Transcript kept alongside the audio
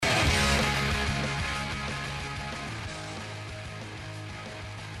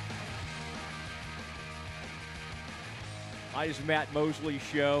It's Matt Mosley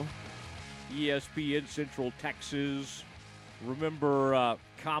Show, ESPN Central Texas. Remember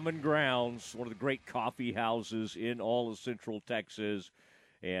Common Grounds, one of the great coffee houses in all of Central Texas,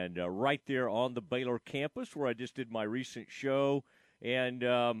 and right there on the Baylor campus where I just did my recent show. And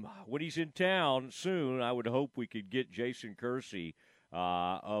when he's in town soon, I would hope we could get Jason Kersey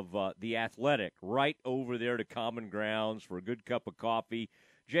of The Athletic right over there to Common Grounds for a good cup of coffee.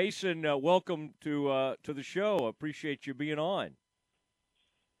 Jason, welcome to the show. Appreciate you being on.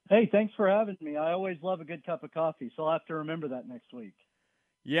 Hey, thanks for having me. I always love a good cup of coffee, so I'll have to remember that next week.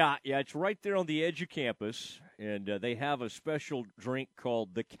 Yeah, it's right there on the edge of campus, and they have a special drink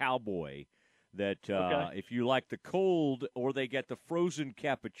called the Cowboy that if you like the cold, or they get the frozen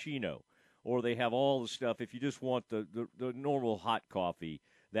cappuccino, or they have all the stuff. If you just want the normal hot coffee,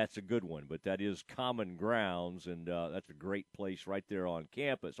 that's a good one. But that is Common Grounds, and that's a great place right there on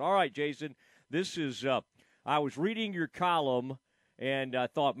campus. All right, Jason, this is I was reading your column, and I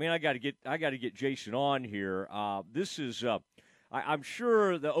thought, man, I got to get Jason on here. This is I'm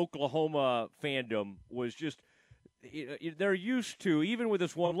sure the Oklahoma fandom was just they're used to, even with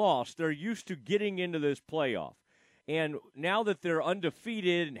this one loss, they're used to getting into this playoff. And now that they're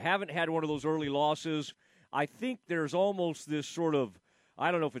undefeated and haven't had one of those early losses, I think there's almost this sort of,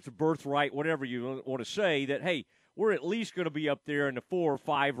 I don't know if it's a birthright, whatever you want to say, that, hey, we're at least going to be up there in the 4 or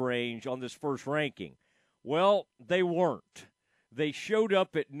 5 range on this first ranking. Well, they weren't. They showed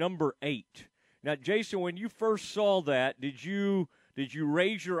up at number 8. Now, Jason, when you first saw that, did you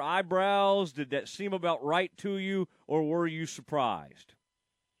raise your eyebrows? Did that seem about right to you, or were you surprised?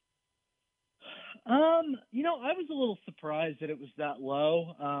 I was a little surprised that it was that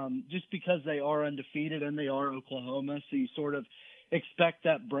low, just because they are undefeated and they are Oklahoma. So you sort of expect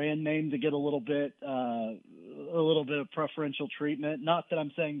that brand name to get a little bit of preferential treatment. Not that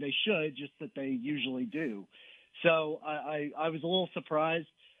I'm saying they should, just that they usually do. So I was a little surprised.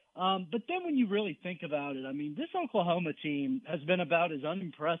 But then when you really think about it, I mean, this Oklahoma team has been about as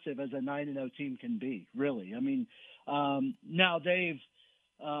unimpressive as a 9-0 team can be, really. I mean, now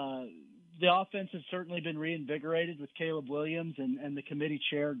the offense has certainly been reinvigorated with Caleb Williams, and the committee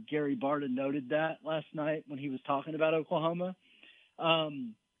chair, Gary Barta, noted that last night when he was talking about Oklahoma.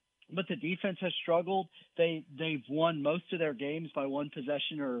 But the defense has struggled. They've won most of their games by one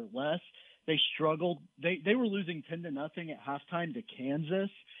possession or less. They struggled. They were losing 10-0 at halftime to Kansas.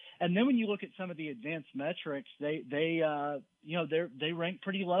 And then when you look at some of the advanced metrics, they rank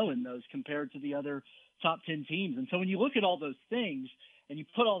pretty low in those compared to the other top 10 teams. And so when you look at all those things and you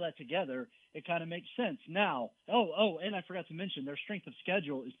put all that together, it kind of makes sense. Now, and I forgot to mention their strength of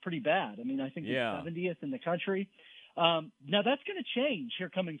schedule is pretty bad. I mean, I think they're 70th in the country. Now that's going to change here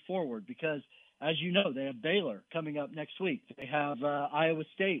coming forward because, as you know, they have Baylor coming up next week. They have Iowa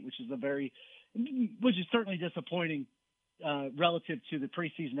State, which is certainly disappointing relative to the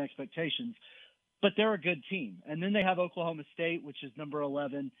preseason expectations, but they're a good team. And then they have Oklahoma State, which is number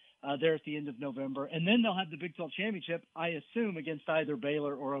 11. There at the end of November. And then they'll have the Big 12 championship, I assume, against either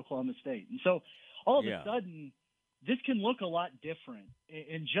Baylor or Oklahoma State. And so all of a sudden, this can look a lot different.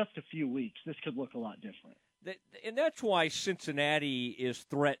 In just a few weeks, this could look a lot different. And that's why Cincinnati is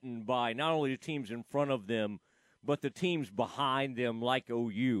threatened by not only the teams in front of them, but the teams behind them like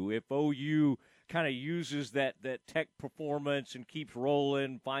OU. If OU kind of uses that tech performance and keeps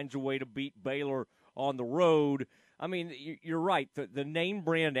rolling, finds a way to beat Baylor on the road, I mean, you're right. The name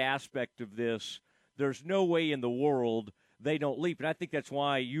brand aspect of this, there's no way in the world they don't leap. And I think that's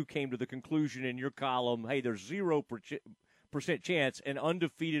why you came to the conclusion in your column, hey, there's 0% chance in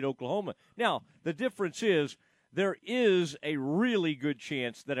undefeated Oklahoma. Now, the difference is there is a really good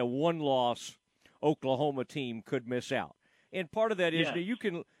chance that a one-loss Oklahoma team could miss out. And part of that is that you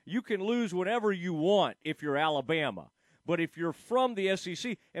can lose whenever you want if you're Alabama. But if you're from the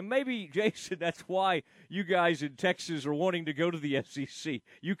SEC, and maybe, Jason, that's why you guys in Texas are wanting to go to the SEC.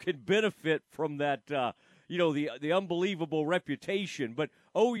 You can benefit from that, the unbelievable reputation. But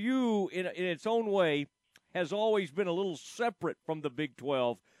OU, in its own way, has always been a little separate from the Big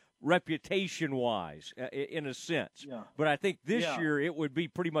 12 reputation-wise, in a sense. Yeah. But I think this year it would be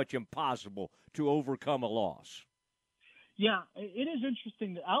pretty much impossible to overcome a loss. Yeah, it is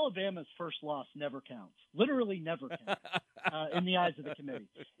interesting that Alabama's first loss never counts. Literally never counts in the eyes of the committee.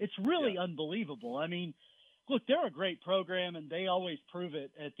 It's really unbelievable. I mean, look, they're a great program, and they always prove it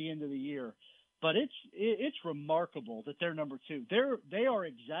at the end of the year. But it's remarkable that they're number 2. They are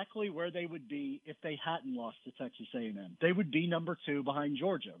exactly where they would be if they hadn't lost to Texas A&M. They would be number 2 behind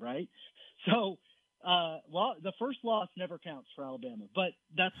Georgia, right? So the first loss never counts for Alabama, but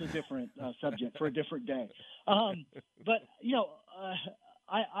that's a different subject for a different day. But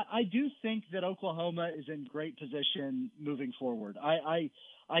I do think that Oklahoma is in great position moving forward. I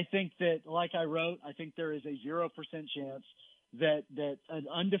think that, like I wrote, I think there is a 0% chance that an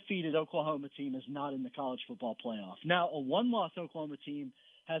undefeated Oklahoma team is not in the college football playoff. Now, a one-loss Oklahoma team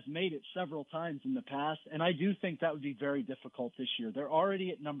has made it several times in the past, and I do think that would be very difficult this year. They're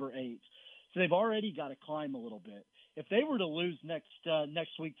already at number 8, so they've already got to climb a little bit. If they were to lose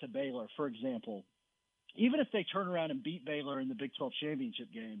next week to Baylor, for example, even if they turn around and beat Baylor in the Big 12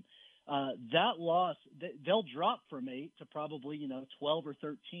 championship game, that loss, they'll drop from 8 to probably 12 or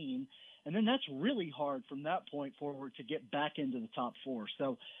 13, and then that's really hard from that point forward to get back into the top 4.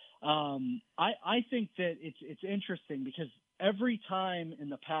 So I think that it's interesting because every time in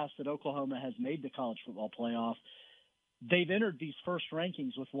the past that Oklahoma has made the college football playoff, they've entered these first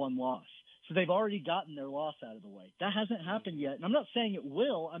rankings with one loss. So they've already gotten their loss out of the way. That hasn't happened yet. And I'm not saying it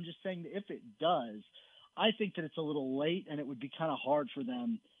will. I'm just saying that if it does, I think that it's a little late and it would be kind of hard for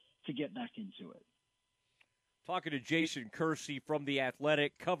them to get back into it. Talking to Jason Kersey from The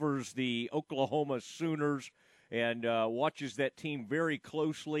Athletic, covers the Oklahoma Sooners and watches that team very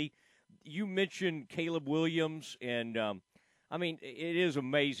closely. You mentioned Caleb Williams, and I mean, it is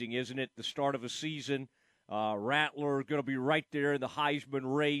amazing, isn't it, the start of a season? Rattler going to be right there in the Heisman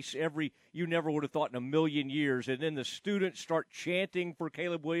race. You never would have thought in a million years. And then the students start chanting for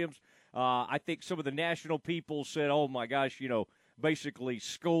Caleb Williams. I think some of the national people said, oh, my gosh, basically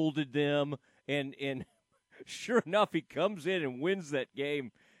scolded them. And sure enough, he comes in and wins that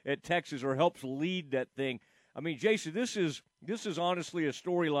game at Texas or helps lead that thing. I mean, Jason, this is honestly a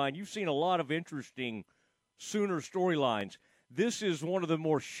storyline. You've seen a lot of interesting Sooner storylines. This is one of the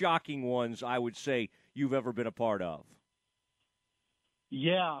more shocking ones, I would say, you've ever been a part of.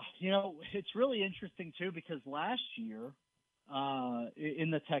 Yeah, it's really interesting, too, because last year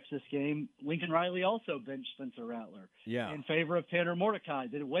in the Texas game, Lincoln Riley also benched Spencer Rattler in favor of Tanner Mordecai,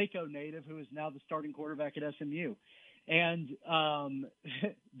 the Waco native who is now the starting quarterback at SMU. And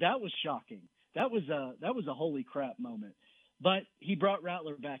that was shocking. That was a holy crap moment. But he brought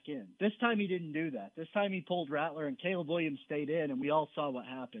Rattler back in. This time he didn't do that. This time he pulled Rattler, and Caleb Williams stayed in, and we all saw what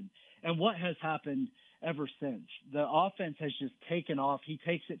happened. And what has happened ever since? The offense has just taken off. He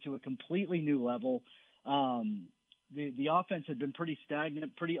takes it to a completely new level. The offense had been pretty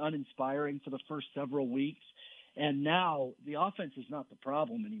stagnant, pretty uninspiring for the first several weeks. And now the offense is not the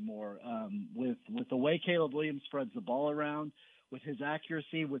problem anymore. With the way Caleb Williams spreads the ball around, with his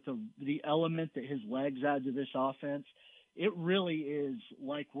accuracy, with the element that his legs add to this offense, it really is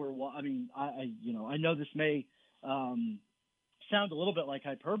like I know this may sound a little bit like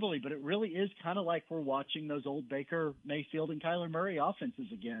hyperbole, but it really is kind of like we're watching those old Baker Mayfield and Kyler Murray offenses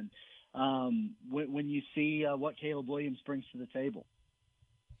again when you see what Caleb Williams brings to the table.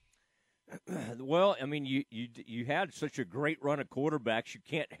 Well, I mean, you had such a great run of quarterbacks, you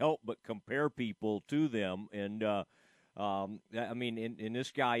can't help but compare people to them. And, I mean, in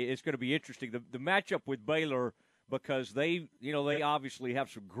this guy, it's going to be interesting. The matchup with Baylor, because they obviously have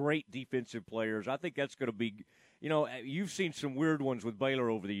some great defensive players. I think that's going to be, you've seen some weird ones with Baylor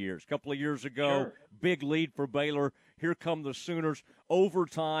over the years. A couple of years ago, big lead for Baylor. Here come the Sooners,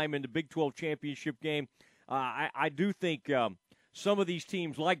 overtime in the Big 12 championship game. I do think some of these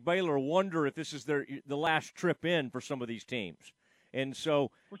teams, like Baylor, wonder if this is the last trip in for some of these teams. And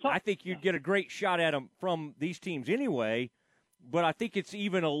so I think you'd get a great shot at them from these teams anyway, but I think it's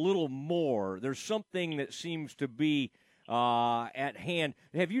even a little more. There's something that seems to be at hand.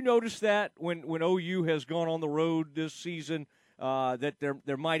 Have you noticed that when OU has gone on the road this season, that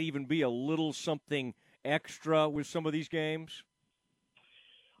there might even be a little something extra with some of these games?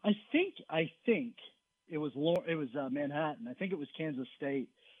 I think it was Manhattan. I think it was Kansas State,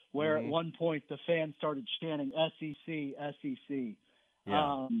 where at one point the fans started chanting SEC, SEC.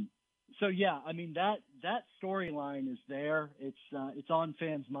 Yeah. So yeah, I mean that storyline is there. It's on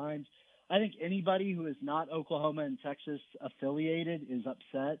fans' minds. I think anybody who is not Oklahoma and Texas affiliated is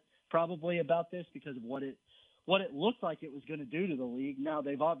upset probably about this because of what it looked like it was going to do to the league. Now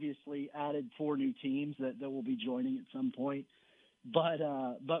they've obviously added 4 new teams that will be joining at some point, but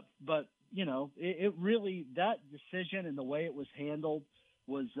it really, that decision and the way it was handled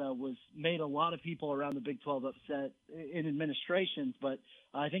was made a lot of people around the Big 12 upset in administrations, but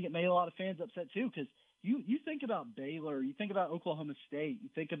I think it made a lot of fans upset too, because you think about Baylor, you think about Oklahoma State, you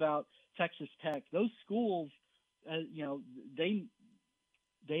think about Texas Tech, those schools, they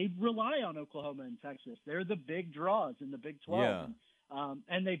rely on Oklahoma and Texas. They're the big draws in the Big 12. Yeah.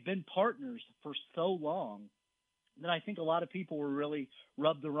 And they've been partners for so long that I think a lot of people were really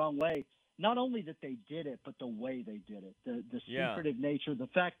rubbed the wrong way. Not only that they did it, but the way they did it, the secretive nature, the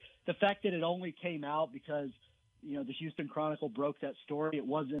fact that it only came out because the Houston Chronicle broke that story. It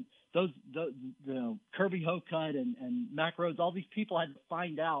wasn't the Kirby Hocutt and Mac Rhodes. All these people had to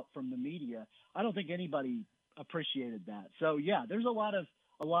find out from the media. I don't think anybody appreciated that. So yeah, there's a lot of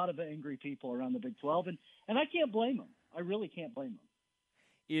angry people around the Big 12, and I can't blame them. I really can't blame them.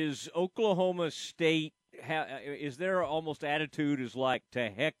 Is Oklahoma State? Is their almost attitude is like, to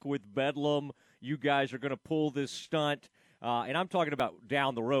heck with Bedlam? You guys are going to pull this stunt, and I'm talking about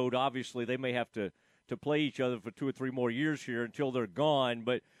down the road. Obviously, they may have to play each other for 2 or 3 more years here until they're gone.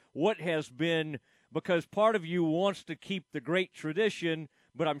 But what has been, because part of you wants to keep the great tradition,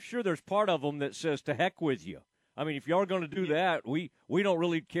 but I'm sure there's part of them that says, to heck with you. I mean, if you are going to do that, we don't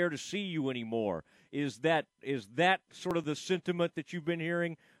really care to see you anymore. Is that sort of the sentiment that you've been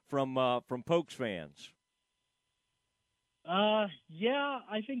hearing from Pokes fans? Yeah,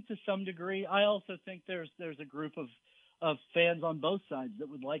 I think to some degree. I also think there's a group of fans on both sides that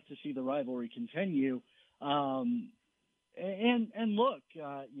would like to see the rivalry continue. And look,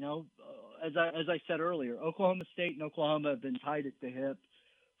 as I said earlier, Oklahoma State and Oklahoma have been tied at the hip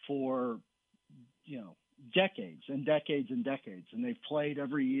for, decades and decades and decades, and they've played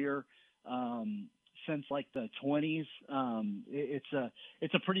every year since like the 20s. It's a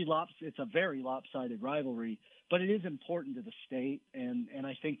very lopsided rivalry, but it is important to the state, and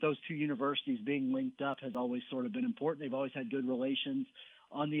I think those two universities being linked up has always sort of been important. They've always had good relations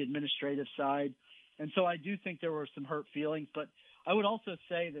on the administrative side, and so I do think there were some hurt feelings. But I would also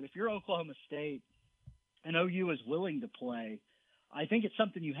say that if you're Oklahoma State and OU is willing to play, I think it's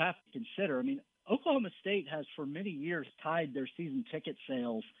something you have to consider. I mean, Oklahoma State has for many years tied their season ticket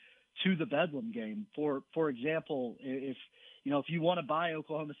sales to the Bedlam game. For example, if you want to buy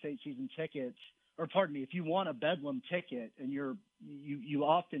Oklahoma State season tickets, or pardon me, if you want a Bedlam ticket and you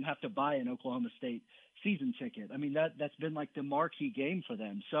often have to buy an Oklahoma State season ticket. I mean, that's been like the marquee game for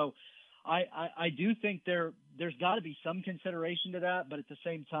them. So I do think there's got to be some consideration to that, but at the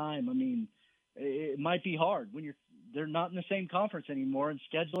same time, I mean, it might be hard when they're not in the same conference anymore, and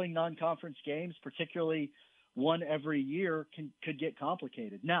scheduling non-conference games, particularly one every year, could get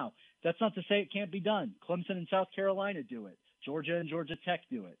complicated. Now, that's not to say it can't be done. Clemson and South Carolina do it. Georgia and Georgia Tech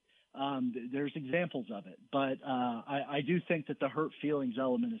do it. There's examples of it, but I do think that the hurt feelings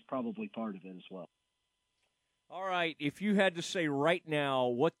element is probably part of it as well. All right, if you had to say right now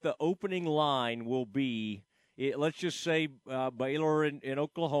what the opening line will be, let's just say Baylor in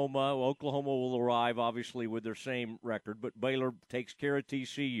Oklahoma. Well, Oklahoma will arrive, obviously, with their same record, but Baylor takes care of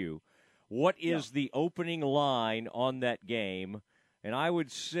TCU. What is the opening line on that game? And I'm going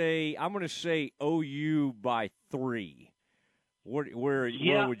to say OU by 3. Where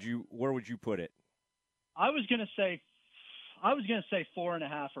would you put it? I was going to say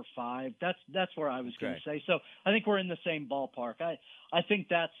 4.5 or 5. That's where I was going to say. So I think we're in the same ballpark. I think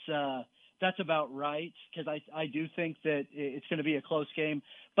that's about right, because I do think that it's going to be a close game.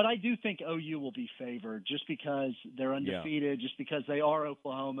 But I do think OU will be favored just because they're undefeated, just because they are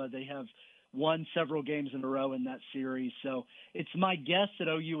Oklahoma. They have won several games in a row in that series. So it's my guess that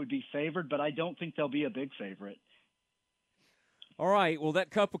OU would be favored, but I don't think they'll be a big favorite. All right, well,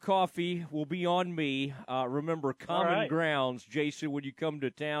 that cup of coffee will be on me. Remember, Common Grounds, Jason, when you come to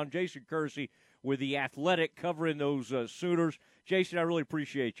town. Jason Kersey with The Athletic covering those Sooners. Jason, I really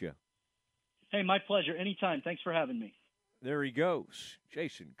appreciate you. Hey, my pleasure. Anytime. Thanks for having me. There he goes,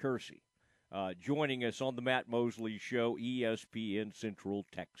 Jason Kersey, joining us on the Matt Mosley Show, ESPN Central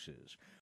Texas.